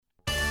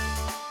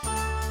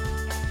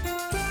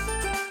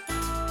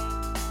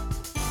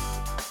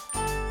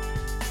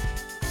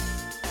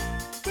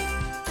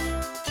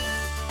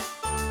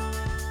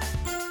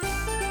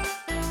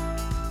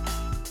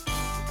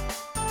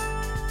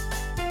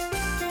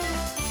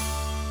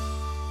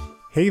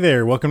Hey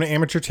there, welcome to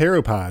Amateur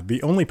Tarot Pod,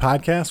 the only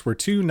podcast where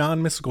two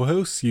non-mystical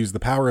hosts use the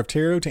power of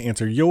tarot to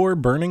answer your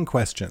burning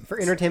questions. For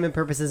entertainment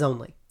purposes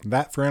only.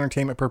 That for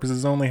entertainment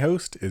purposes only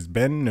host is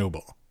Ben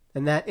Noble.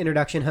 And that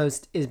introduction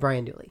host is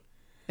Brian Dooley.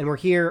 And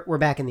we're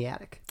back in the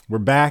attic. We're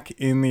back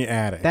in the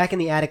attic. Back in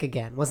the attic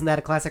again. Wasn't that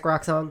a classic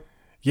rock song?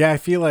 Yeah, I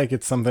feel like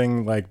it's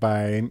something like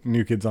by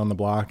New Kids on the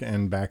Block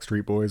and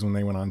Backstreet Boys when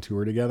they went on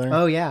tour together.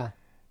 Oh, yeah.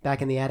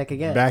 Back in the attic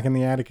again. Back in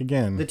the attic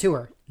again. The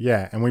tour.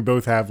 Yeah, and we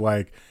both have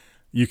like...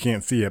 You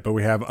can't see it, but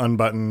we have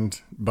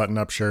unbuttoned,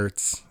 button-up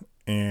shirts,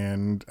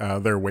 and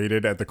they're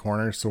weighted at the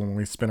corners, so when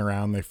we spin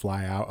around, they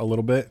fly out a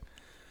little bit.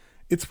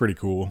 It's pretty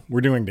cool.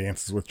 We're doing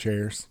dances with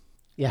chairs.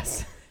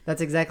 Yes,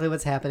 that's exactly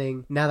what's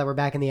happening now that we're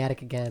back in the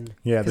attic again.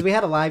 Yeah. Because we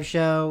had a live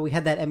show, we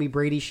had that Emmy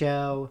Brady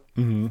show.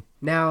 Mm-hmm.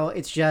 Now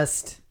it's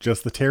just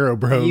the Tarot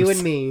Bros. You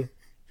and me.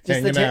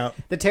 Just hanging out.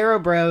 The Tarot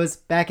Bros,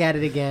 back at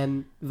it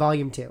again,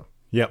 Volume 2.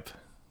 Yep.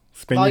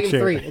 Spin Volume your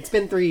chair. 3. It's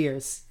been 2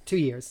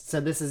 years.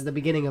 So this is the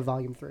beginning of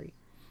Volume 3.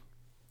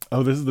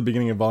 Oh, this is the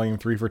beginning of Volume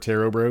 3 for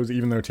Tarot Bros,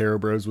 even though Tarot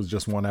Bros was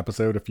just one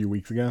episode a few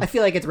weeks ago. I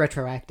feel like it's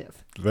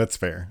retroactive. That's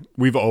fair.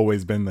 We've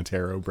always been the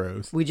Tarot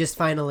Bros. We just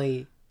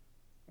finally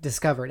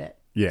discovered it.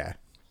 Yeah.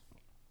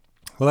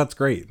 Well, that's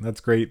great.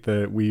 That's great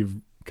that we've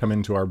come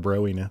into our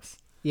broiness.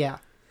 Yeah.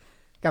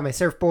 Got my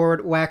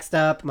surfboard waxed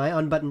up, my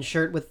unbuttoned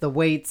shirt with the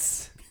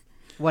weights.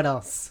 What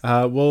else?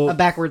 Well, a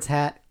backwards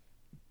hat.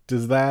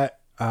 Does that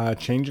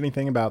change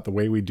anything about the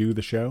way we do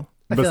the show?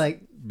 I feel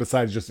like...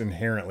 Besides just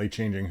inherently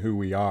changing who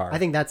we are. I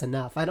think that's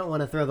enough. I don't want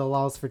to throw the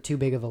laws for too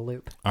big of a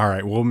loop. All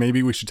right. Well,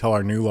 maybe we should tell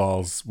our new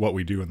laws what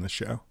we do in this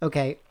show.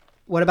 Okay.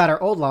 What about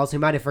our old laws who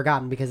might have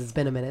forgotten because it's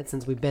been a minute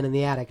since we've been in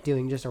the attic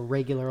doing just a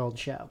regular old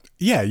show?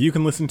 Yeah, you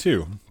can listen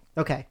too.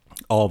 Okay.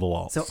 All the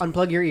laws. So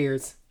unplug your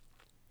ears.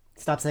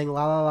 Stop saying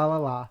la la la la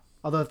la.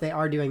 Although if they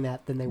are doing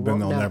that, then they'll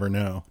never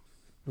know.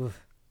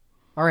 Oof.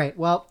 All right.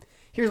 Well,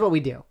 here's what we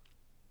do.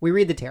 We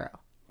read the tarot.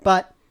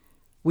 But...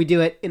 we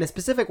do it in a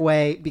specific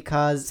way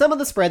because some of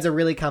the spreads are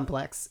really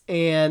complex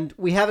and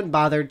we haven't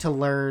bothered to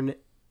learn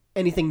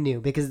anything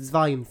new because it's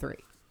Volume 3.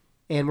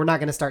 And we're not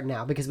going to start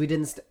now because we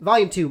didn't...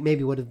 Volume 2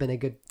 maybe would have been a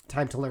good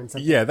time to learn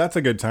something. Yeah, that's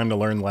a good time to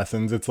learn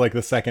lessons. It's like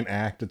the second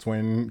act. It's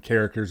when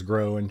characters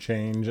grow and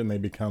change and they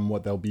become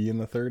what they'll be in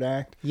the third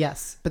act.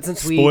 Yes, but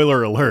since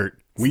Spoiler alert,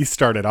 we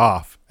started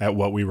off at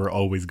what we were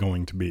always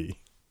going to be.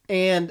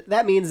 And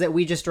that means that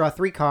we just draw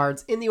 3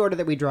 cards in the order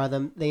that we draw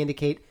them. They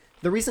indicate...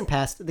 the recent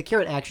past, the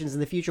current actions,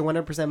 and the future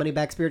 100% money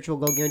back, spiritual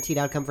goal, guaranteed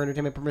outcome for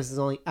entertainment purposes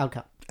only,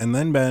 outcome. And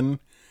then, Ben,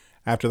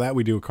 after that,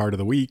 we do a card of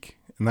the week.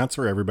 And that's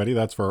for everybody.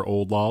 That's for our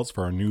old laws,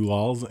 for our new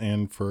laws,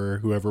 and for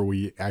whoever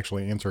we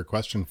actually answer a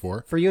question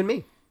for. For you and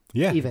me.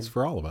 Yeah, even. It's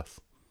for all of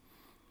us.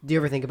 Do you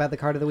ever think about the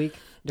card of the week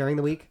during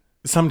the week?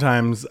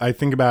 Sometimes I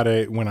think about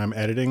it when I'm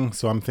editing.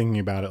 So I'm thinking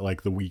about it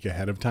like the week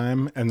ahead of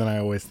time. And then I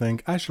always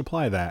think, I should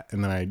apply that.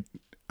 And then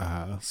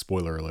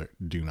spoiler alert,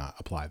 do not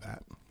apply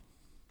that.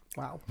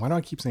 Wow. Why do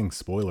I keep saying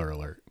spoiler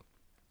alert?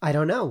 I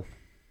don't know.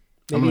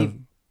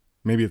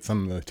 Maybe it's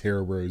something the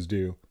Tarot Bros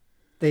do.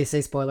 They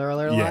say spoiler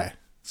alert a lot? Yeah.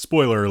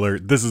 Spoiler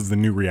alert. This is the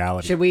new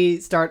reality. Should we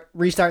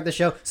restart the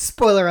show?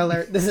 Spoiler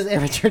alert. This is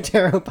Amateur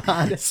Tarot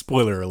Pod.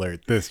 Spoiler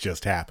alert. This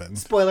just happened.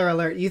 Spoiler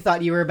alert. You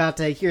thought you were about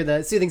to hear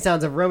the soothing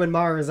sounds of Roman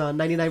Mars on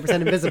 99%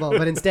 Invisible,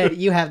 but instead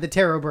you have the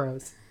Tarot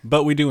Bros.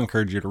 But we do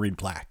encourage you to read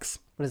plaques.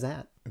 What is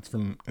that?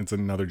 It's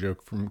another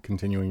joke from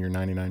continuing your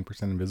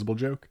 99% Invisible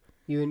joke.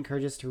 You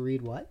encourage us to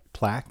read what?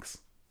 Plaques.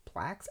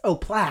 Plaques? Oh,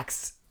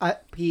 plaques.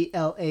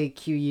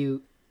 Plaque.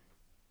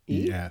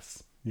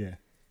 Yes. Yeah.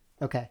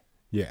 Okay.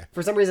 Yeah.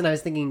 For some reason, I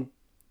was thinking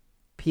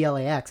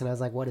PLAX, and I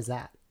was like, what is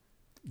that?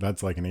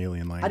 That's like an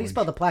alien language. How do you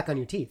spell the plaque on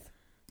your teeth?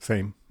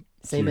 Same.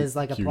 Same as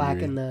like a QUE.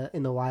 plaque in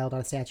the wild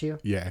on a statue?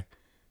 Yeah.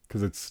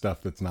 Because it's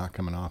stuff that's not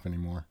coming off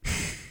anymore.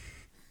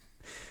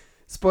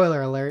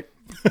 Spoiler alert.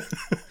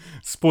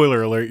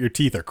 Spoiler alert, your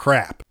teeth are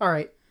crap. All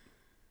right.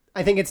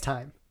 I think it's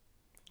time.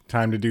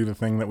 Time to do the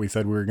thing that we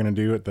said we were going to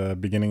do at the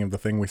beginning of the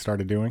thing we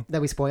started doing.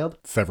 That we spoiled?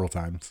 Several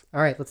times.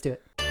 All right, let's do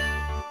it.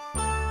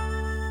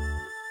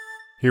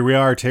 Here we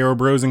are, Tarot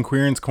Bros in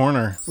Queerin's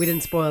Corner. We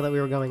didn't spoil that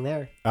we were going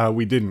there.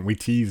 We didn't. We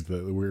teased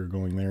that we were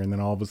going there, and then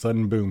all of a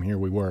sudden, boom, here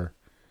we were.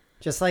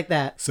 Just like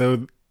that.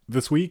 So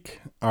this week,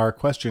 our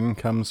question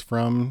comes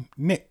from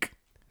Nick.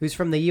 Who's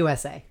from the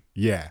USA.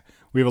 Yeah,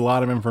 we have a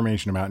lot of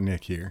information about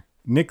Nick here.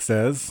 Nick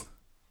says,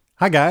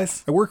 "Hi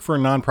guys, I work for a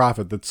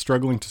nonprofit that's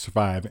struggling to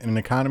survive in an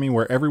economy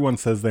where everyone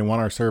says they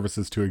want our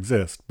services to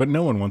exist, but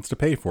no one wants to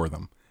pay for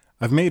them.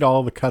 I've made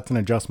all the cuts and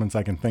adjustments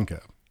I can think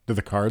of. Do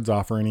the cards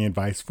offer any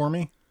advice for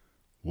me?"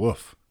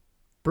 Woof.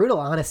 Brutal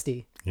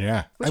honesty.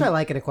 Yeah. Which I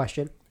like in a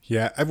question.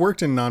 Yeah, I've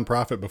worked in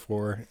nonprofit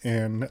before,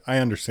 and I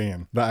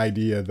understand the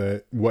idea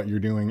that what you're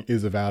doing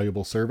is a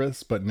valuable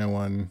service, but no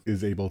one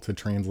is able to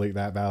translate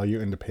that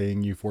value into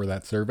paying you for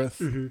that service.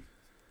 Mm-hmm.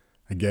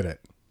 I get it.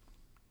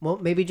 Well,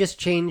 maybe just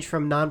change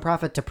from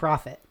nonprofit to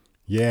profit.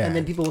 Yeah. And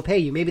then people will pay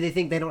you. Maybe they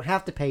think they don't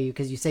have to pay you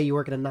because you say you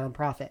work at a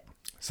nonprofit.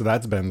 So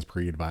that's Ben's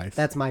pre-advice.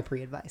 That's my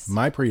pre-advice.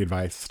 My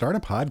pre-advice, start a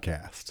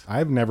podcast.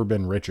 I've never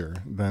been richer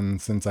than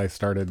since I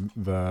started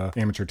the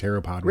Amateur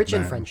Tarot Pod. Rich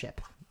in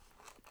friendship.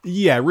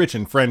 Yeah, rich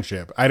in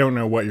friendship. I don't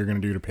know what you're going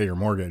to do to pay your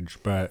mortgage,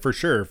 but for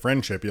sure,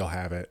 friendship, you'll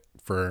have it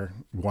for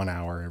 1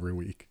 hour every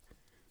week.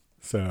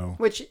 So,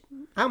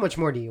 How much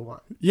more do you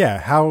want?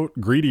 Yeah, how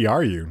greedy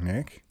are you,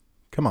 Nick?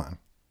 Come on.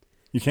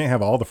 You can't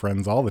have all the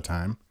friends all the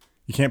time.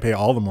 You can't pay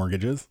all the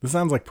mortgages. This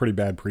sounds like pretty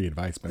bad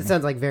pre-advice, Ben. It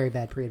sounds like very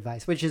bad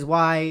pre-advice, which is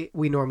why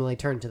we normally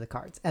turn to the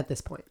cards at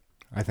this point.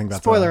 I think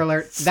that's Spoiler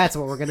alert, that's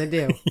what we're going to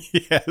do.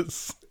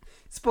 Yes.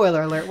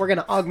 Spoiler alert, we're going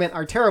to augment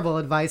our terrible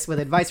advice with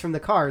advice from the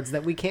cards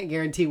that we can't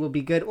guarantee will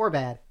be good or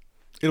bad.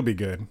 It'll be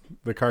good.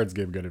 The cards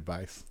give good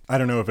advice. I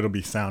don't know if it'll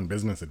be sound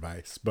business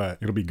advice, but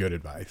it'll be good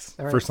advice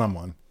for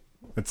someone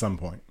at some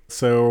point.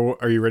 So,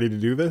 are you ready to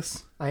do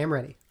this? I am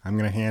ready. I'm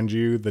going to hand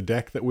you the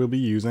deck that we'll be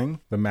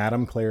using, the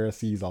Madame Clara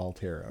Sees All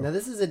Tarot. Now,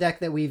 this is a deck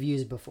that we've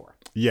used before.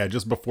 Yeah,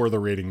 just before the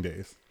rating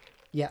days.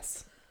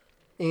 Yes.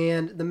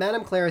 And the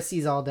Madame Clara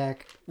Sees All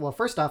deck, well,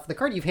 first off, the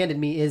card you've handed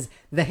me is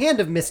the Hand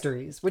of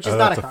Mysteries, which is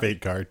not a card. That's a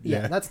fake card.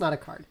 Yeah, that's not a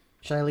card.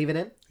 Should I leave it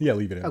in? Yeah,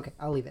 leave it in. Okay,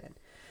 I'll leave it in.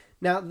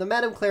 Now, the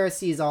Madame Clara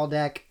Sees All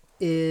deck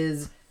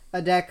is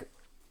a deck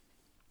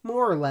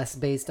more or less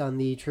based on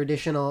the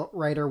traditional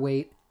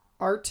Rider-Waite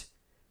art,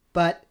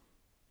 but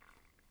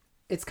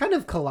it's kind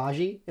of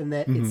collage-y in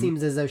that it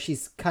seems as though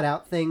she's cut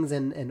out things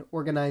and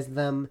organized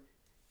them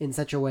in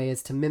such a way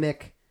as to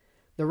mimic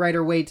the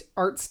Rider-Waite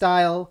art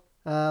style.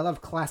 A lot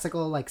of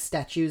classical, like,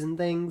 statues and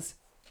things.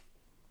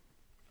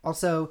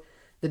 Also,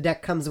 the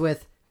deck comes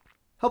with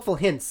helpful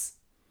hints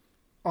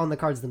on the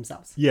cards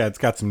themselves. Yeah, it's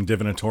got some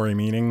divinatory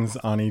meanings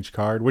on each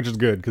card, which is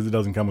good because it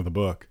doesn't come with a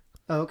book.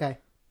 Oh, okay.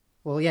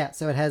 Well, yeah,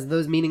 so it has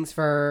those meanings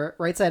for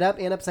right side up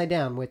and upside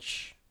down,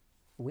 which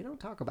we don't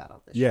talk about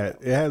on this show. Yeah,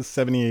 it has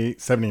 78,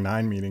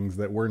 79 meanings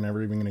that we're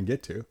never even going to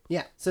get to.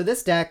 Yeah, so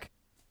this deck,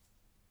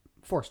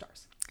 4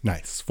 stars.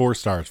 Nice. 4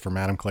 stars for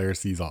Madame Clara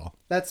Sees All.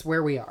 That's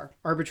where we are.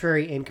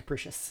 Arbitrary and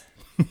capricious.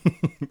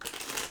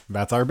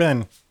 That's our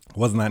Ben.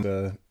 Wasn't that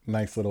a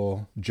nice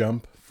little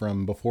jump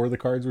from before the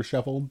cards were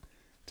shuffled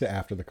to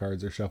after the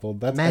cards are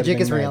shuffled? That's magic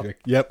is real.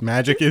 Yep,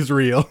 magic is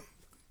real.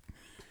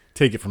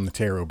 Take it from the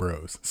Tarot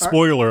Bros.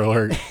 Spoiler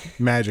alert,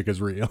 magic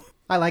is real.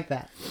 I like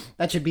that.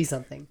 That should be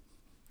something.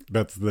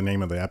 That's the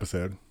name of the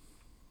episode.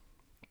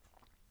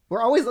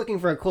 We're always looking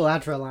for a cool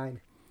outro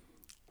line.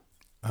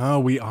 Oh,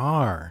 we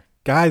are.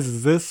 Guys,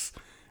 is this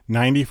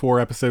 94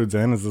 episomes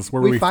in? Is this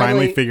where we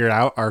finally figured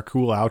out our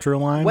cool outro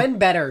line? When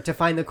better to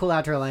find the cool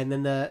outro line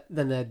than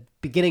the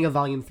beginning of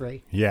Volume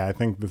 3? Yeah, I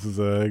think this is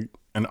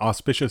an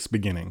auspicious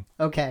beginning.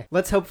 Okay,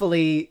 let's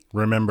hopefully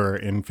remember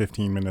in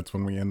 15 minutes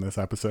when we end this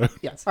episode.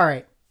 Yes. All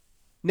right.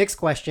 Nick's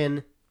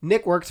question.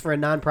 Nick works for a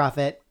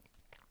nonprofit,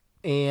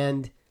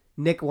 and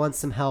Nick wants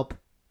some help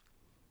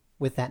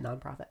with that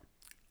nonprofit.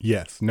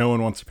 Yes, no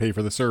one wants to pay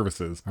for the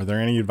services. Are there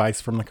any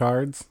advice from the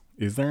cards?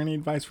 Is there any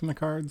advice from the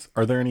cards?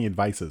 Are there any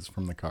advices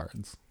from the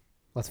cards?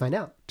 Let's find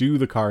out. Do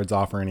the cards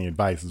offer any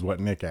advice is what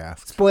Nick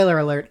asks. Spoiler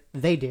alert,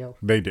 they do.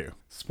 They do.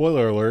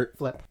 Spoiler alert.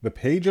 Flip. The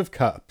Page of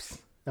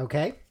Cups.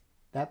 Okay.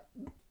 That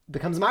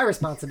becomes my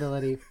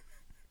responsibility.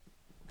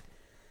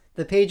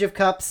 The Page of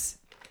Cups,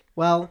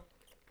 well,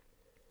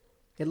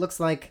 it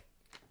looks like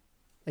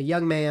a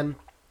young man,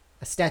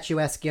 a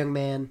statuesque young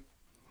man.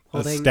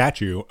 A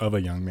statue of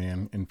a young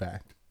man, in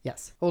fact.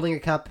 Yes. Holding a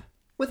cup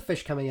with a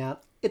fish coming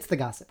out. It's the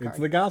gossip card. It's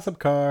the gossip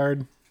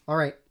card. All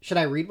right. Should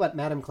I read what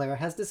Madame Clara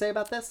has to say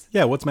about this?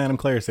 Yeah, what's Madame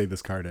Clara say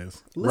this card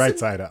is? Right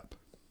side up.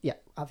 Yeah,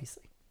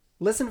 obviously.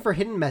 Listen for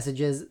hidden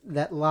messages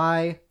that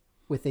lie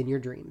within your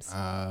dreams.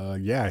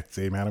 Yeah, I'd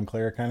say Madame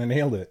Clara kind of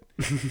nailed it.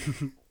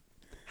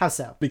 How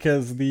so?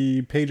 Because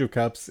the Page of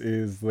Cups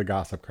is the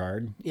gossip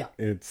card. Yeah.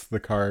 It's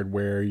the card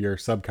where your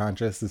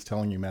subconscious is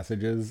telling you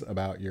messages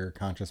about your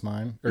conscious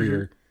mind,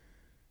 or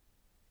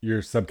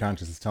your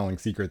subconscious is telling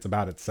secrets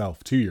about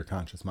itself to your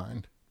conscious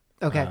mind.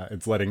 Okay.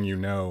 It's letting you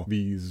know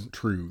these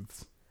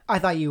truths. I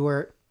thought you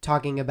were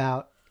talking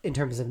about in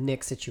terms of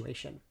Nick's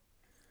situation.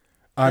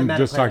 I'm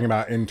just talking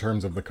about in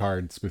terms of the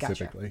card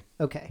specifically.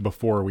 Gotcha. Okay.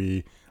 Before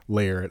we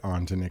layer it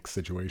onto Nick's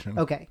situation.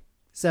 Okay.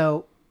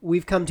 So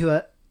we've come to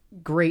a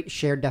great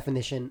shared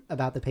definition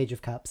about the Page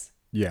of Cups.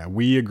 Yeah,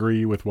 we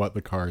agree with what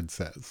the card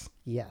says.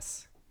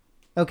 Yes.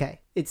 Okay.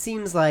 It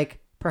seems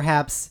like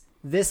perhaps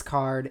this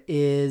card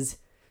is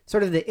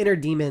sort of the inner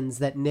demons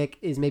that Nick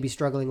is maybe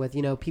struggling with.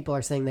 You know, people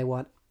are saying they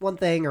want one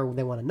thing or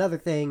they want another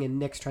thing, and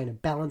Nick's trying to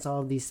balance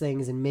all of these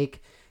things and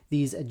make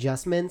these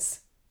adjustments.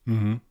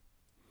 Mm-hmm.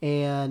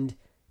 And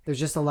there's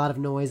just a lot of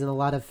noise and a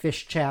lot of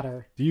fish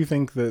chatter. Do you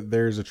think that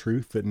there's a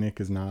truth that Nick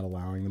is not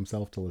allowing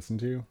himself to listen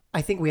to?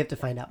 I think we have to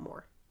find out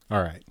more.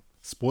 All right.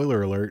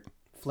 Spoiler alert.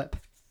 Flip.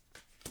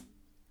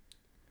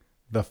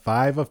 The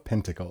 5 of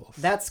Pentacles.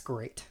 That's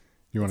great.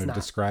 You want to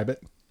describe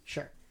it?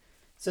 Sure.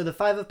 So the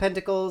 5 of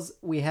Pentacles,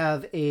 we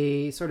have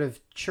a sort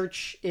of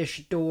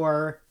church-ish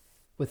door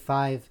with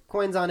 5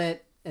 coins on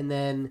it, and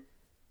then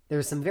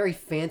there's some very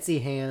fancy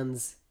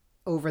hands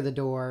over the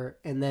door,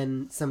 and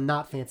then some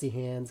not fancy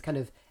hands kind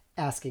of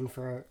asking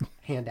for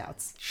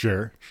handouts.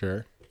 Sure.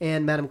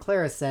 And Madame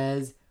Clara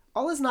says,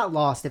 all is not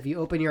lost if you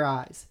open your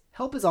eyes.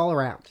 Help is all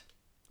around.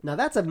 Now,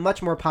 that's a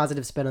much more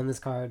positive spin on this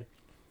card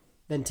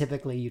than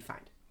typically you'd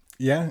find.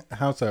 Yeah?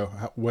 How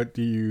so? What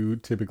do you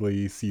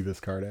typically see this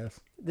card as?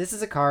 This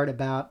is a card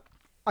about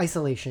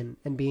isolation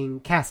and being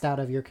cast out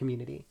of your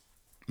community.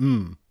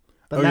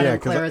 But Madame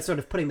Clara is sort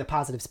of putting the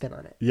positive spin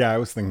on it. Yeah, I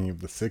was thinking of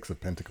the Six of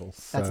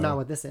Pentacles. That's not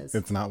what this is.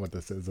 It's not what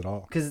this is at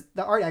all. Because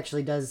the art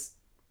actually does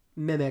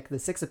mimic the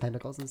Six of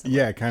Pentacles and stuff.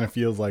 Yeah, it kind of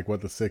feels like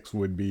what the Six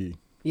would be.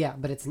 Yeah,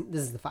 but this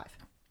is the 5.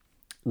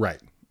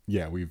 Right.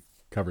 Yeah, we've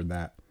covered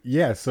that.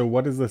 Yeah, so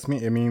what does this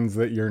mean? It means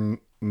that you're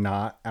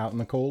not out in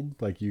the cold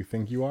like you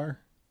think you are?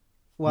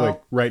 Well,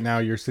 like right now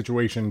your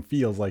situation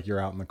feels like you're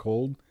out in the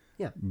cold.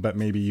 Yeah. But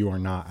maybe you are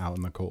not out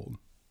in the cold.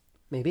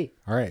 Maybe.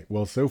 All right.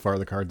 Well, so far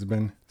the cards have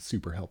been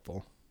super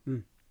helpful.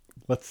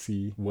 Let's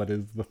see what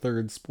is the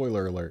third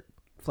spoiler alert.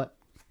 Flip.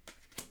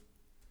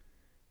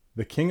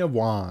 The King of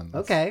Wands.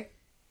 Okay.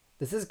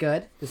 This is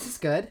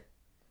good.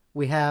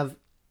 We have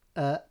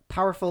a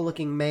powerful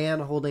looking man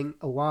holding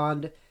a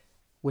wand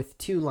with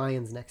 2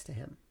 lions next to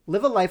him.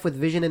 Live a life with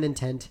vision and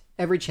intent,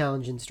 every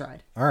challenge in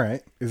stride. All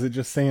right. Is it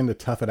just saying to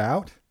tough it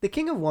out? The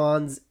King of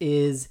Wands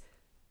is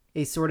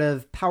a sort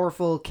of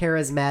powerful,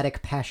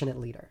 charismatic, passionate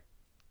leader.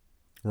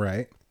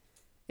 Right.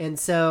 And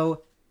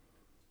so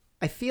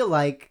I feel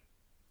like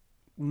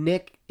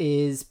Nick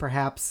is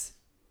perhaps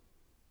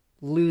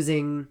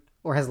losing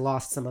or has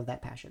lost some of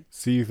that passion.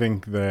 So you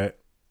think that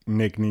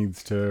Nick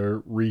needs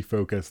to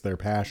refocus their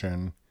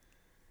passion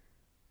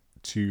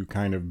to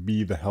kind of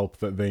be the help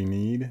that they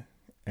need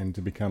and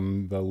to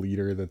become the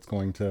leader that's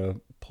going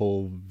to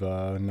pull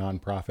the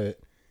nonprofit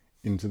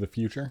into the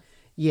future?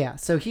 Yeah.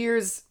 So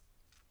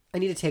I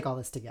need to take all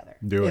this together.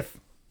 Do it. If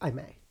I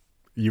may.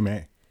 You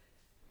may.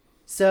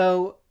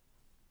 So,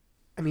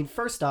 I mean,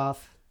 first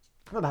off,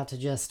 I'm about to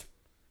just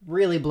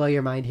really blow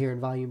your mind here in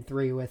volume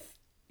 3 with,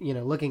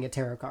 looking at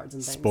tarot cards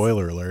and things.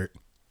 Spoiler alert.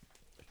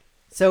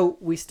 So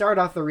we start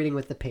off the reading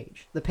with the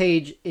page. The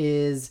page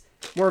is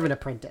more of an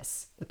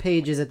apprentice. The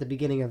page is at the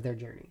beginning of their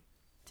journey,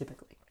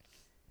 typically.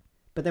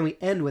 But then we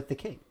end with the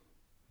king.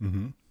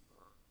 Mm-hmm.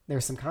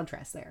 There's some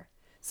contrast there.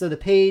 So the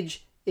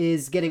page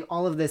is getting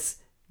all of this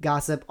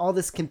gossip, all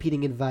this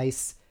competing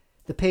advice.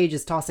 The page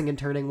is tossing and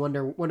turning,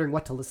 wondering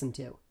what to listen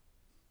to.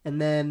 And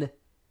then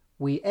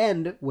we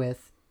end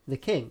with the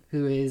king,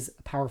 who is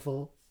a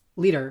powerful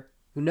leader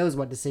who knows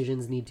what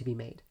decisions need to be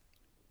made.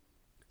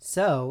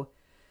 So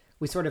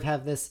we sort of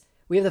have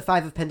we have the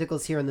 5 of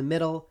Pentacles here in the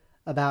middle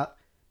about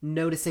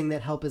noticing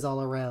that help is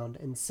all around.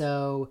 And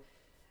so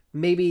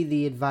maybe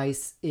the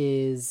advice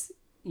is,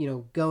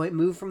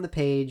 move from the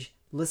page,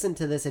 listen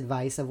to this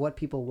advice of what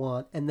people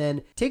want, and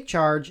then take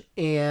charge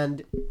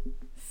and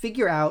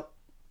figure out,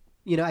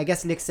 I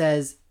guess Nick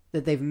says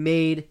that they've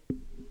made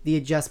the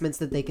adjustments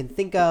that they can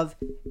think of,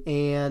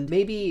 and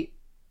maybe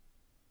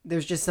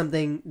there's just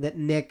something that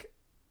Nick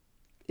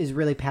is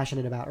really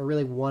passionate about or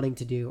really wanting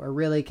to do or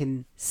really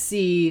can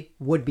see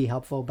would be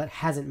helpful but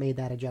hasn't made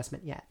that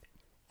adjustment yet.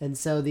 And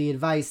so the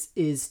advice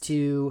is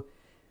to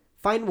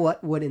find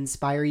what would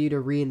inspire you to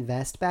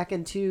reinvest back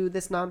into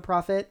this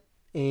nonprofit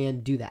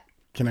and do that.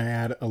 Can I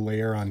add a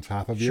layer on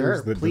top of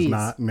yours that please. does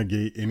not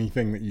negate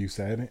anything that you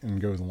said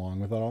and goes along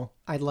with it all?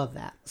 I'd love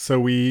that. So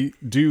we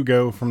do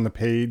go from the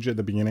page at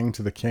the beginning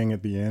to the king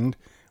at the end.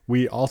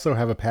 We also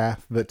have a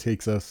path that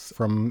takes us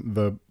from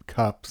the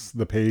cups.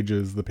 The page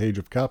is the page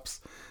of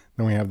cups.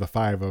 Then we have the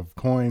 5 of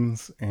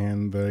coins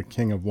and the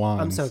king of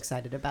wands. I'm so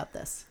excited about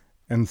this.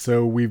 And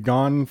so we've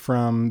gone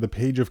from the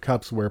page of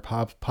cups where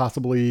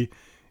possibly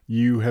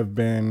you have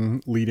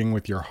been leading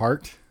with your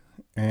heart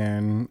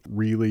and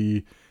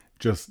really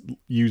just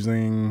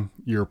using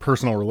your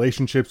personal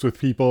relationships with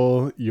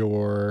people,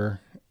 your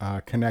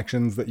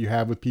connections that you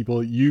have with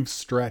people. You've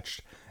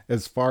stretched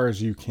as far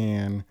as you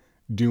can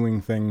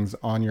doing things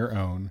on your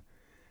own.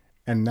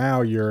 And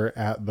now you're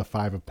at the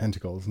 5 of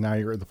Pentacles. Now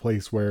you're at the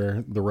place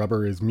where the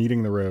rubber is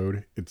meeting the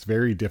road. It's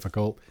very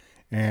difficult.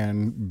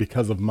 And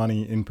because of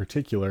money in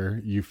particular,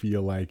 you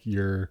feel like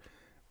you're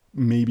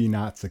maybe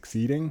not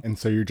succeeding. And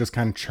so you're just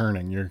kind of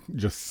churning. You're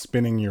just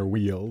spinning your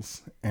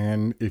wheels.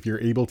 And if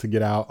you're able to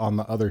get out on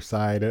the other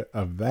side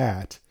of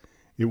that,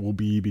 it will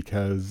be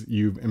because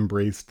you've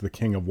embraced the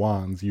King of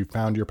Wands. You've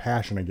found your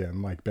passion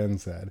again, like Ben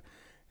said.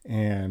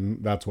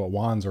 And that's what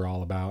wands are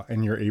all about.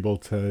 And you're able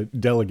to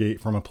delegate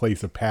from a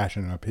place of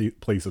passion and a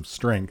place of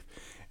strength.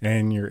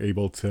 And you're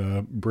able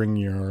to bring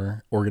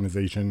your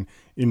organization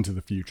into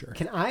the future.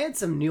 Can I add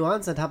some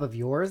nuance on top of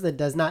yours that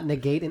does not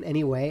negate in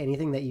any way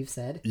anything that you've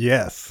said?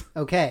 Yes.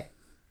 Okay.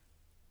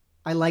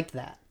 I liked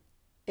that.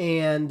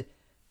 And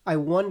I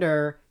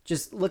wonder,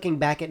 just looking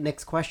back at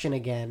Nick's question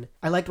again,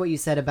 I liked what you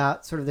said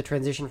about sort of the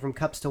transition from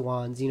cups to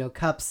wands.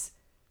 Cups,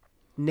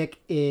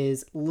 Nick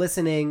is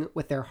listening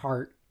with their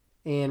heart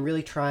and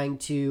really trying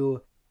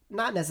to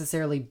not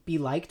necessarily be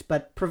liked,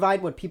 but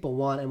provide what people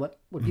want and what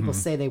people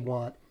say they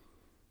want.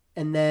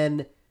 And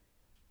then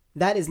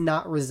that is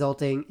not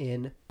resulting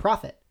in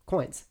profit,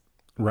 coins.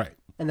 Right.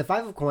 And the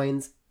 5 of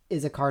coins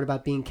is a card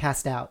about being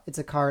cast out. It's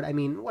a card, I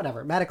mean,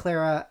 whatever.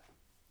 Madame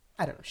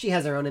I don't know. She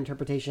has her own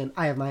interpretation.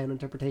 I have my own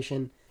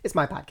interpretation. It's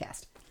my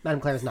podcast. Madame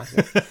Clara's not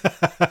here.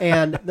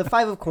 And the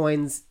Five of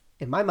Coins,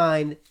 in my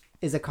mind,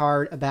 is a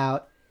card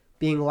about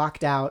being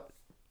locked out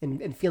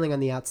and feeling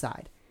on the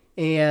outside.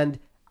 And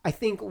I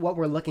think what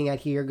we're looking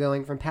at here,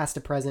 going from past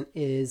to present,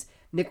 is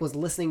Nick was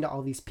listening to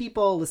all these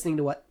people, listening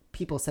to what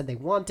people said they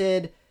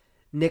wanted.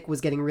 Nick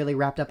was getting really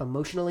wrapped up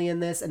emotionally in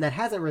this, and that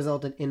hasn't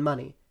resulted in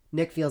money.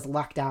 Nick feels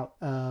locked out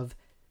of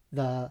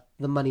the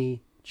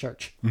money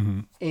church.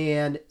 Mm-hmm.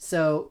 And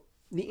so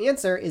the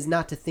answer is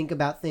not to think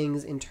about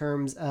things in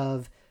terms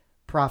of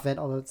profit,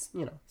 although it's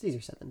easier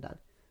said than done.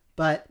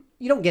 But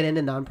you don't get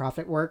into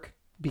nonprofit work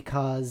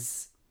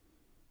because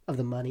of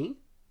the money.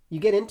 You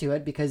get into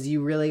it because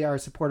you really are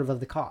supportive of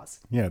the cause.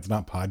 Yeah, it's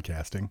not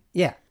podcasting.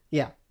 Yeah,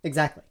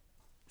 exactly.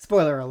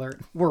 Spoiler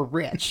alert, we're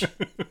rich.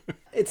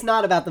 It's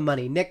not about the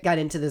money. Nick got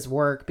into this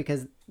work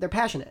because they're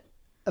passionate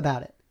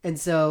about it. And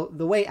so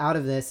the way out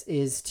of this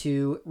is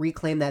to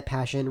reclaim that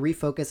passion,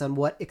 refocus on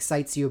what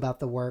excites you about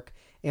the work,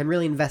 and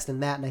really invest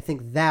in that. And I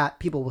think that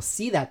people will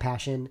see that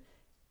passion.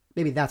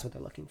 Maybe that's what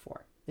they're looking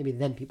for. Maybe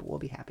then people will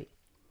be happy.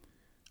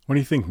 What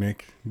do you think,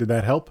 Nick? Did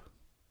that help?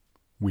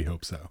 We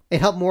hope so.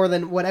 It helped more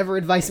than whatever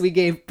advice we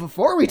gave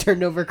before we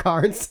turned over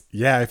cards.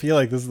 Yeah, I feel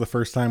like this is the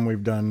first time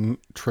we've done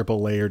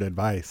triple layered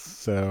advice.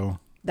 So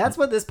that's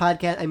what this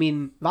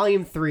podcast,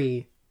 Volume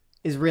 3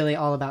 is really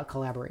all about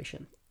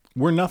collaboration.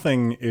 We're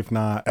nothing if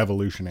not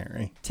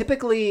evolutionary.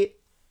 Typically,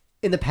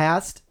 in the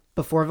past,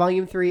 before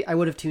Volume 3, I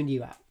would have tuned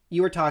you out.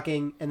 You were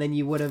talking, and then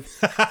you would have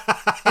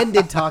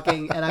ended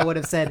talking, and I would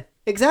have said,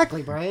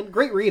 exactly, Brian,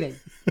 great reading.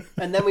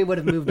 And then we would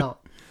have moved on.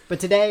 But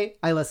today,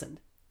 I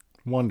listened.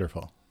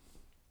 Wonderful.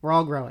 We're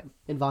all growing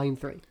in Volume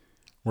 3.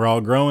 We're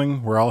all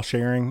growing, we're all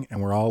sharing,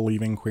 and we're all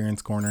leaving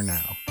Queerance Corner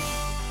now.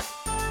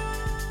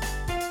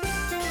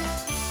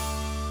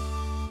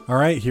 All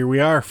right, here we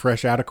are,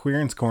 fresh out of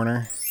Queerance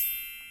Corner.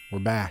 We're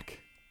back.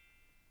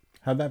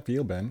 How'd that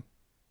feel, Ben?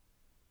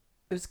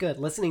 It was good.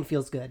 Listening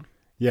feels good.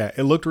 Yeah,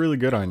 it looked really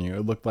good on you.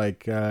 It looked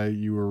like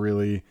you were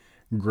really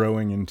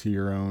growing into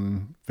your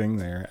own thing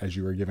there as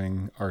you were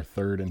giving our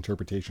third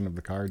interpretation of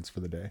the cards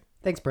for the day.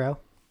 Thanks, bro.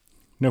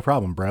 No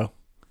problem, bro.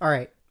 All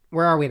right.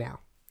 Where are we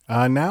now?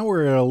 Now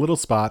we're at a little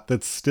spot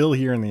that's still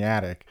here in the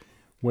attic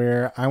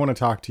where I want to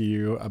talk to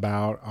you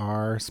about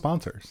our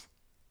sponsors.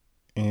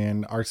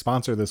 And our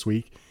sponsor this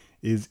week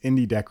is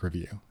Indie Deck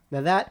Review.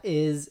 Now that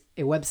is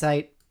a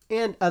website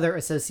and other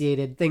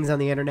associated things on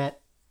the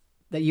internet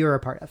that you're a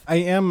part of. I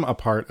am a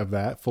part of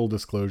that, full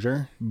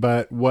disclosure.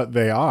 But what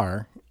they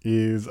are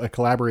is a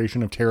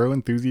collaboration of tarot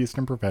enthusiasts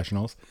and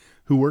professionals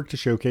who work to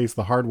showcase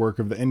the hard work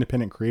of the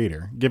independent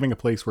creator, giving a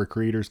place where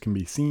creators can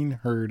be seen,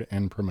 heard,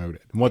 and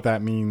promoted. And what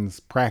that means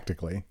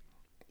practically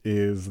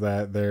is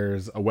that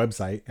there's a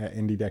website at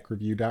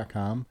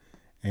indiedeckreview.com,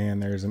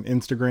 and there's an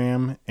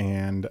Instagram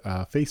and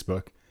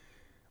Facebook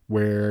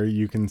where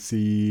you can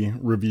see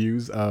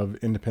reviews of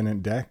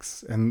independent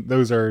decks. And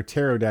those are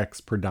tarot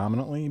decks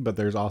predominantly, but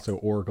there's also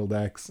Oracle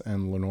decks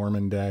and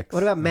Lenormand decks.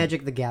 What about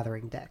Magic the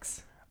Gathering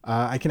decks?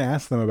 I can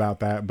ask them about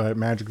that, but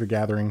Magic the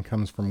Gathering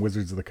comes from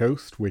Wizards of the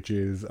Coast, which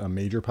is a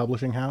major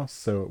publishing house,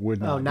 so it would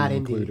not be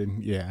included. Indie.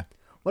 Yeah.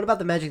 What about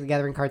the Magic the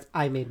Gathering cards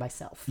I made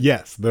myself?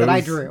 Yes. That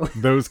I drew.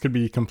 Those could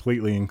be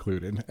completely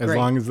included, as Great.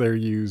 long as they're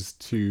used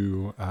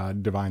to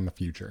divine the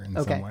future in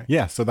some way.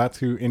 Yeah, so that's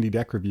who Indie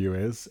Deck Review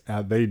is.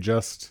 They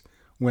just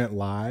went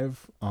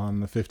live on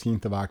the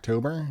 15th of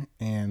October,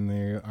 and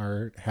they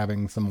are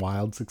having some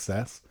wild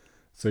success.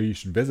 So you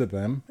should visit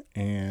them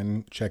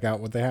and check out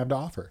what they have to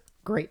offer.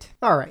 Great.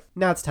 All right.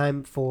 Now it's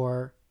time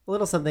for a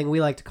little something we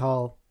like to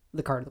call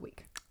the card of the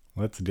week.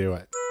 Let's do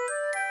it.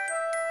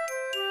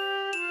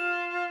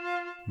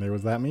 There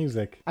was that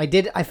music.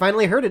 I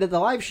finally heard it at the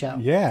live show.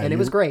 Yeah. And it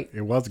was great.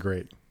 It was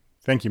great.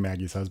 Thank you,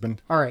 Maggie's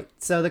husband. All right.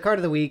 So the card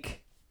of the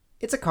week,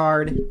 it's a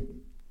card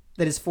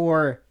that is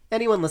for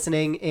anyone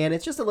listening, and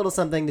it's just a little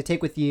something to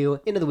take with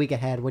you into the week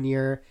ahead when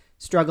you're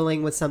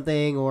struggling with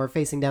something or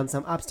facing down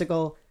some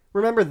obstacle.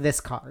 Remember this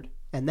card,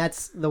 and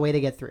that's the way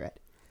to get through it.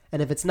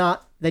 And if it's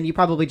not, then you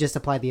probably just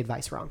applied the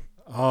advice wrong.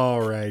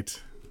 All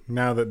right.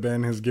 Now that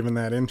Ben has given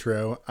that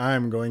intro,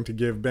 I'm going to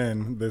give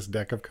Ben this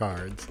deck of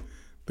cards.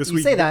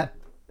 You say that,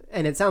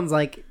 and it sounds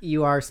like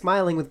you are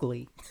smiling with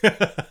glee.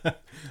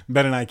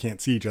 Ben and I can't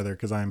see each other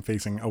because I'm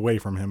facing away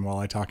from him while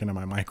I talk into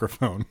my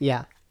microphone.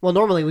 Yeah. Well,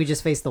 normally we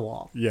just face the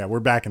wall. Yeah, we're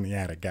back in the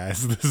attic,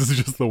 guys. This is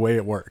just the way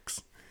it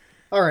works.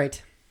 All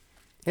right.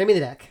 Hand me the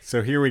deck.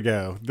 So here we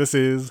go. This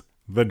is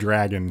the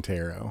Dragon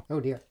Tarot. Oh,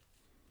 dear.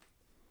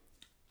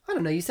 I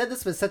don't know. You said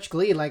this with such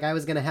glee, like I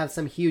was going to have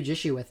some huge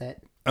issue with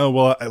it. Oh,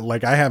 well,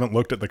 like I haven't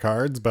looked at the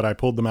cards, but I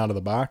pulled them out of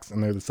the box,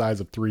 and they're the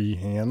size of 3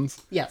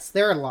 hands. Yes,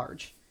 they're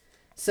large.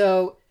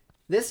 So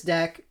this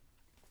deck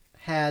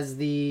has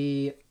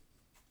the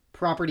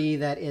property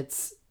that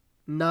it's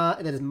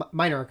not, that is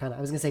minor arcana.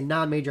 I was going to say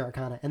non-major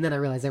arcana, and then I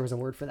realized there was a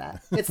word for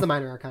that. It's the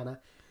minor arcana.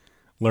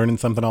 Learning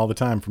something all the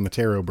time from the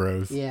tarot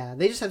bros. Yeah,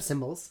 they just have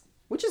symbols,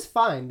 which is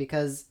fine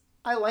because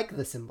I like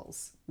the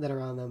symbols that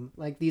are on them.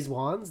 Like these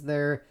wands,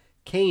 they're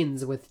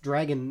canes with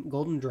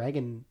golden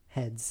dragon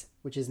heads,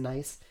 which is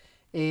nice.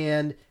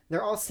 And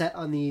they're all set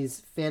on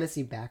these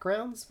fantasy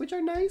backgrounds, which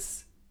are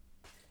nice.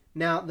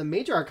 Now, the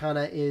Major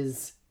Arcana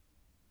is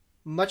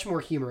much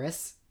more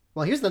humorous.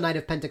 Well, here's the Knight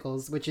of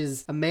Pentacles, which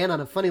is a man on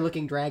a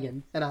funny-looking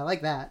dragon, and I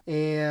like that.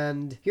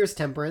 And here's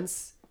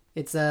Temperance.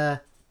 It's an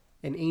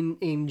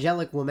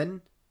angelic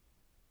woman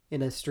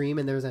in a stream,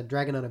 and there's a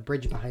dragon on a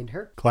bridge behind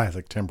her.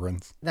 Classic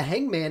Temperance. The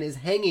Hangman is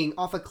hanging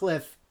off a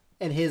cliff,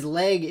 and his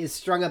leg is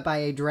strung up by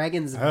a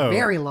dragon's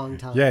very long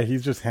tongue. Yeah,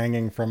 he's just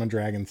hanging from a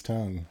dragon's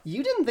tongue.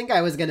 You didn't think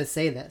I was going to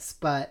say this,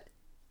 but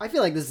I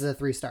feel like this is a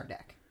 3-star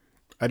deck.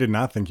 I did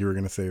not think you were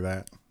going to say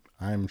that.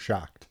 I'm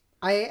shocked.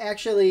 I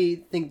actually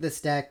think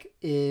this deck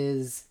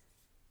is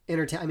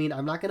entertaining. I mean,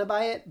 I'm not going to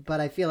buy it, but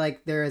I feel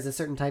like there is a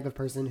certain type of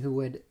person who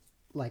would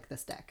like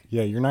this deck.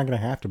 Yeah, you're not going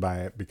to have to buy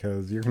it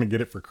because you're going to get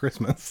it for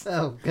Christmas.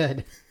 Oh,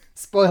 good.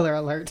 Spoiler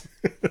alert.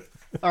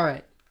 All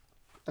right.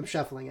 I'm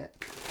shuffling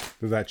it.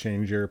 Does that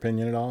change your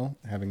opinion at all,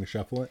 having to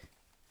shuffle it?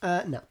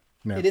 No.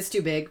 It is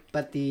too big,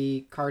 but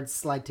the cards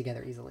slide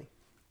together easily.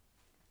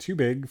 Too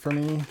big for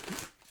me.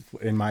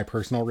 In my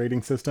personal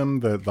rating system,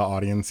 the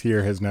audience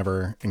here has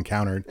never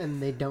encountered.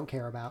 And they don't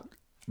care about.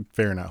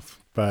 Fair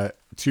enough. But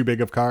too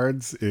big of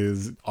cards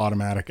is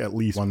automatic at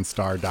least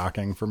 1-star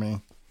docking for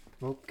me.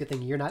 Well, good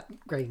thing you're not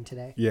grading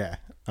today. Yeah.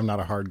 I'm not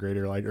a hard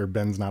grader or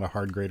Ben's not a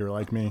hard grader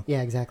like me.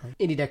 Yeah, exactly.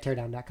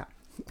 IndieDeckTeardown.com.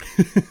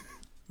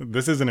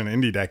 This isn't an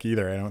indie deck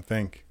either, I don't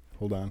think.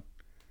 Hold on.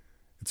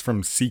 It's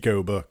from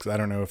Seco Books. I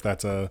don't know if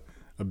that's a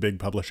big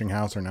publishing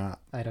house or not.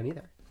 I don't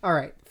either. All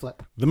right,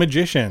 flip. The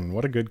Magician.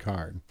 What a good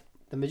card.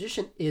 The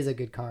Magician is a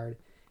good card.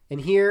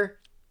 And here,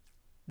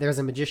 there's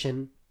a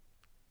magician,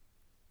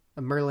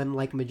 a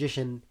Merlin-like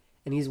magician,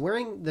 and he's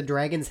wearing the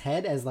dragon's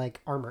head as, like,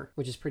 armor,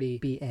 which is pretty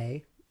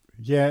BA.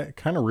 Yeah,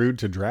 kind of rude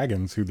to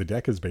dragons, who the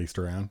deck is based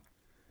around.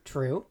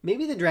 True.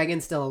 Maybe the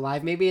dragon's still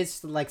alive. Maybe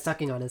it's, like,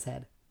 sucking on his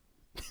head.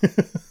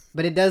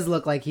 But it does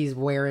look like he's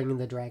wearing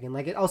the dragon.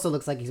 Like, it also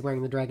looks like he's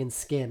wearing the dragon's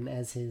skin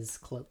as his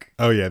cloak.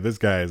 Oh, yeah, this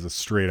guy is a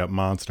straight-up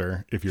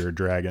monster, if you're a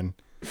dragon.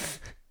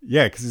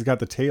 Yeah, because he's got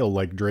the tail,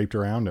 like, draped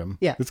around him.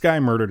 Yeah. This guy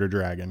murdered a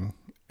dragon,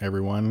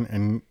 everyone,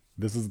 and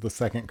this is the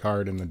second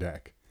card in the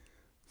deck.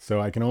 So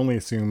I can only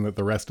assume that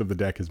the rest of the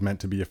deck is meant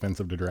to be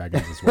offensive to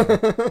dragons as well.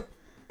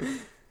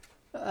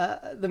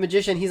 The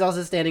magician, he's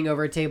also standing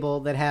over a table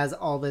that has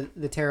all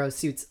the tarot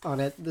suits on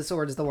it. The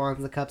swords, the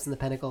wands, the cups, and the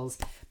pentacles.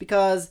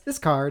 Because this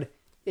card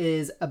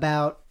is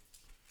about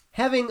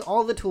having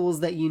all the tools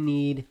that you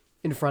need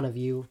in front of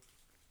you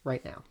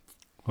right now.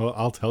 Well,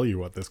 I'll tell you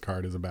what this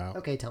card is about.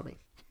 Okay, tell me.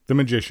 The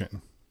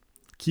Magician.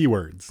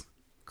 Keywords: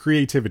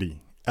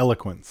 creativity,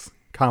 eloquence,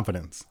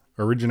 confidence,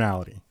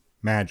 originality,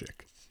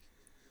 magic.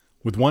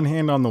 With one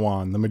hand on the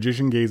wand, the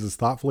magician gazes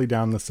thoughtfully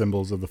down the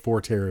symbols of the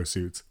 4 tarot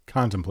suits,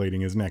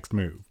 contemplating his next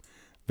move.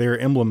 They are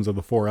emblems of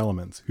the 4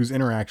 elements, whose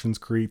interactions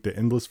create the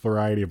endless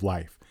variety of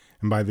life,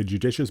 and by the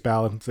judicious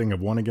balancing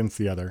of one against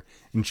the other,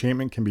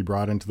 enchantment can be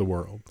brought into the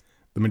world.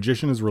 The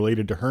magician is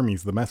related to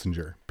Hermes the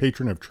messenger,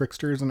 patron of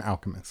tricksters and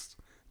alchemists.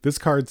 This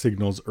card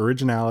signals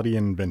originality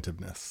and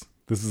inventiveness.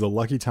 This is a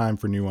lucky time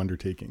for new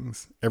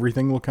undertakings.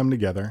 Everything will come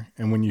together,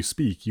 and when you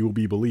speak, you will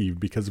be believed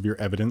because of your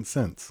evident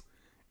sense.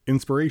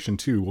 Inspiration,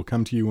 too, will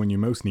come to you when you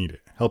most need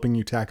it, helping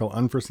you tackle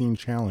unforeseen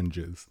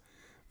challenges.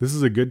 This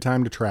is a good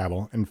time to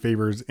travel and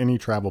favors any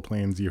travel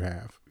plans you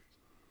have.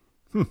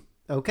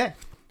 Okay.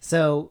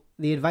 So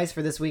the advice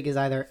for this week is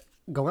either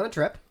go on a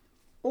trip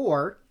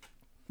or,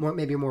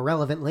 maybe more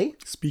relevantly,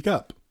 Speak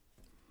up.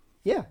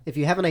 Yeah, if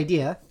you have an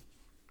idea,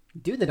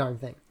 do the darn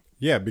thing.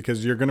 Yeah,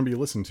 because you're going to be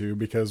listened to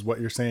because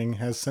what you're saying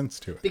has sense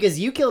to it. Because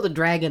you killed a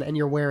dragon and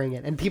you're wearing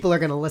it, and people are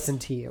going to listen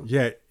to you.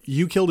 Yeah,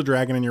 you killed a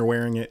dragon and you're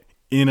wearing it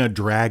in a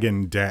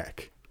dragon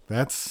deck.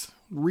 That's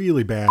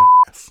really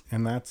badass.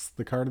 And that's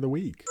the card of the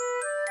week.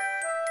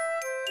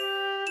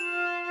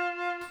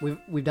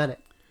 We've done it.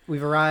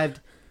 We've arrived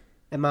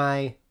at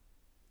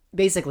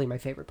basically my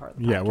favorite part of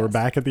the podcast. Yeah, we're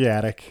back at the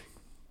attic.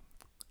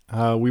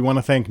 We want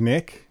to thank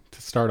Nick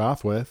to start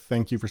off with.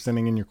 Thank you for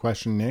sending in your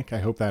question, Nick. I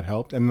hope that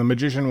helped. And the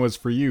magician was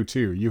for you,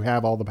 too. You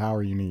have all the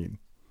power you need.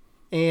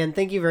 And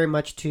thank you very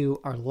much to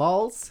our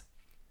lols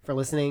for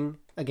listening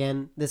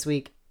again this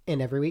week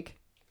and every week.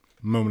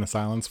 Moment of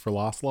silence for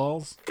lost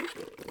lols.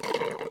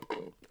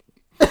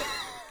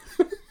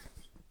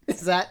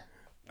 Is that...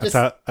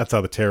 That's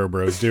how the Tarot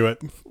Bros do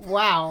it.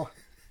 Wow.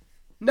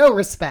 No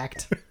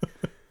respect.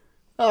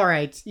 All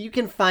right. You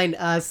can find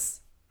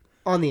us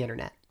on the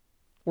internet.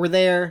 We're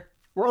there.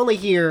 We're only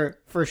here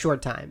for a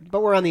short time,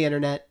 but we're on the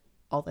internet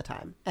all the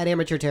time at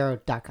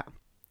amateurtarot.com.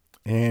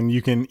 And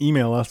you can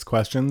email us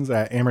questions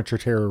at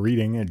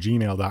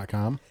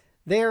amateurtarotreading@gmail.com.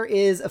 There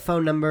is a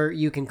phone number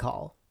you can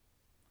call.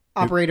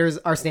 Operators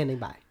are standing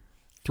by.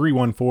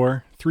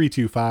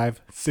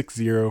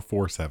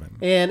 314-325-6047.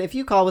 And if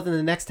you call within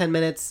the next 10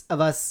 minutes of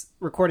us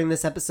recording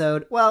this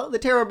episode, well, the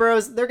Tarot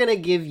Bros, they're going to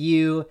give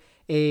you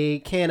a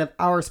can of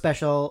our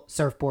special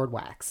surfboard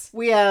wax.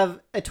 We have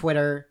a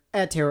Twitter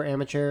at Tarot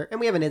Amateur, and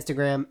we have an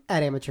Instagram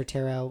at Amateur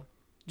Tarot.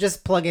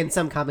 Just plug in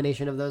some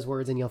combination of those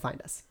words and you'll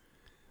find us.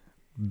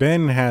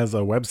 Ben has a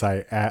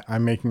website at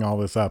I'm Making All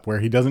This Up where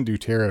he doesn't do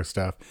tarot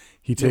stuff.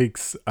 He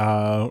takes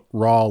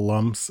raw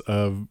lumps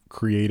of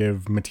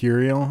creative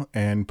material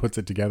and puts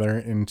it together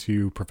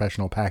into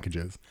professional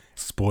packages.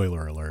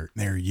 Spoiler alert,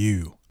 they're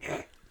you.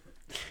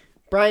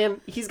 Brian,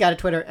 he's got a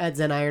Twitter at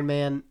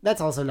ZenIronMan. That's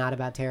also not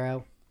about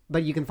tarot,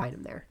 but you can find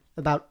him there.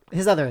 About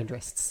his other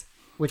interests,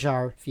 which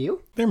are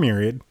few. They're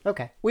myriad.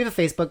 Okay. We have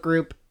a Facebook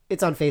group.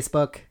 It's on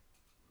Facebook.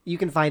 You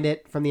can find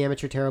it from the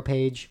Amateur Tarot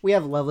page. We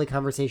have lovely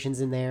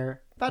conversations in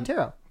there about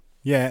tarot.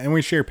 Yeah, and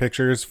we share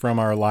pictures from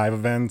our live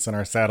events and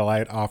our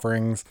satellite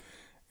offerings.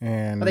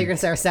 And I think you're going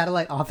to say our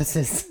satellite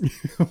offices.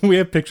 We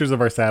have pictures of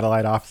our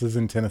satellite offices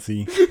in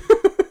Tennessee.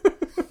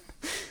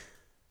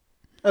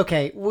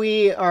 Okay,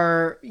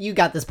 you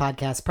got this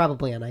podcast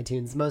probably on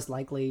iTunes, most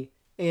likely.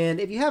 And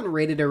if you haven't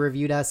rated or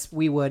reviewed us,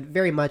 we would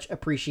very much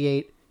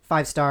appreciate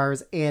 5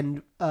 stars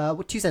and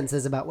 2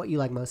 sentences about what you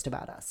like most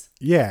about us.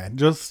 Yeah,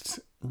 just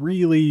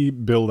really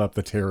build up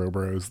the Tarot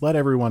Bros. Let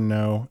everyone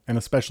know, and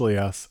especially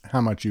us,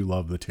 how much you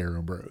love the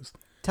Tarot Bros.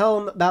 Tell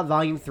them about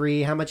Volume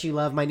 3, how much you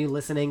love my new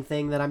listening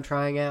thing that I'm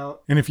trying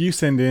out. And if you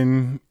send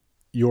in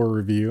your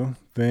review,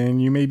 then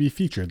you may be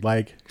featured,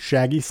 like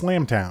Shaggy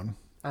Slamtown.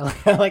 I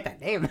like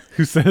that name.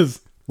 Who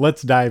says,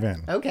 let's dive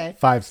in. Okay.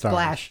 5 stars.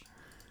 Splash.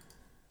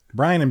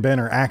 Brian and Ben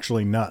are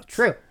actually nuts.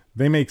 True.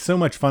 They make so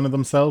much fun of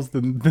themselves,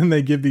 then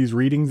they give these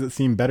readings that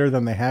seem better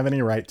than they have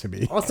any right to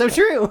be. Also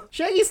true.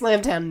 Shaggy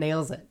Slamtown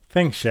nails it.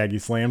 Thanks, Shaggy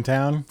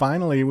Slamtown.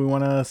 Finally, we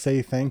want to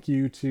say thank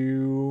you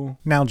to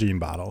Nalgene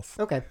bottles.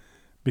 Okay.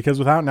 Because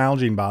without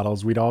Nalgene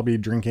bottles, we'd all be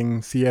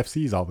drinking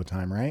CFCs all the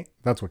time, right?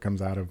 That's what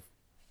comes out of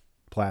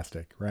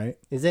plastic, right?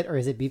 Is it, or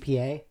is it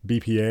BPA?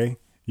 BPA?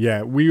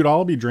 Yeah, we would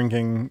all be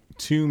drinking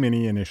too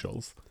many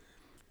initials.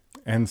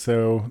 And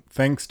so,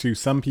 thanks to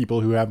some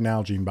people who have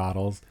Nalgene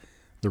bottles,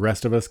 the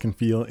rest of us can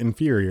feel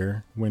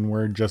inferior when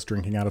we're just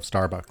drinking out of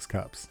Starbucks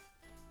cups.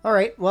 All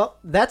right, well,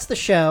 that's the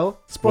show.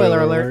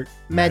 Spoiler alert,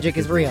 magic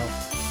is real.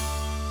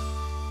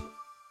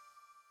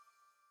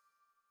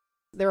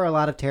 There are a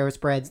lot of tarot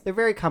spreads. They're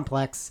very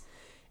complex.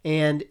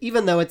 And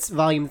even though it's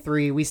Volume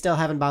 3, we still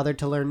haven't bothered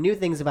to learn new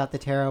things about the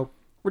tarot.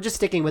 We're just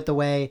sticking with the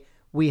way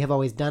we have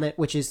always done it,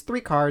 which is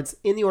 3 cards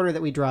in the order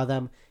that we draw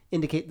them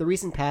indicate the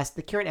recent past,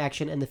 the current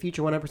action, and the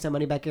future 100%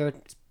 money back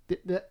guarantee.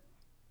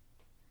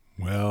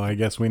 Well, I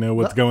guess we know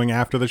what's going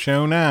after the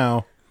show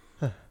now.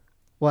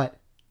 What?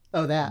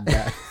 Oh, that.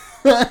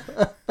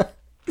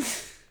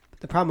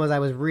 The problem was I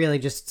was really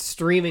just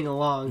streaming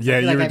along. So yeah,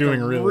 I feel you like were I have doing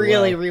to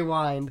really well.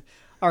 rewind.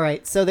 All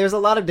right, so there's a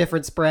lot of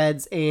different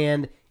spreads,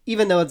 and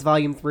even though it's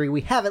Volume 3,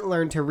 we haven't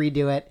learned to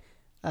redo it.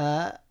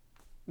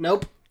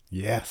 Nope.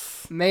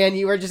 Yes. Man,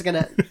 you are just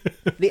going to...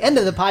 The end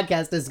of the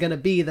podcast is going to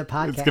be the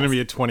podcast. It's going to be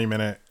a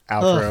 20-minute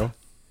outro. Ugh.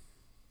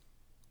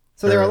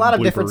 So there are a lot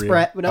of different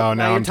spreads. Oh,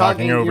 now I'm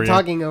talking over you. You're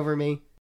talking over me.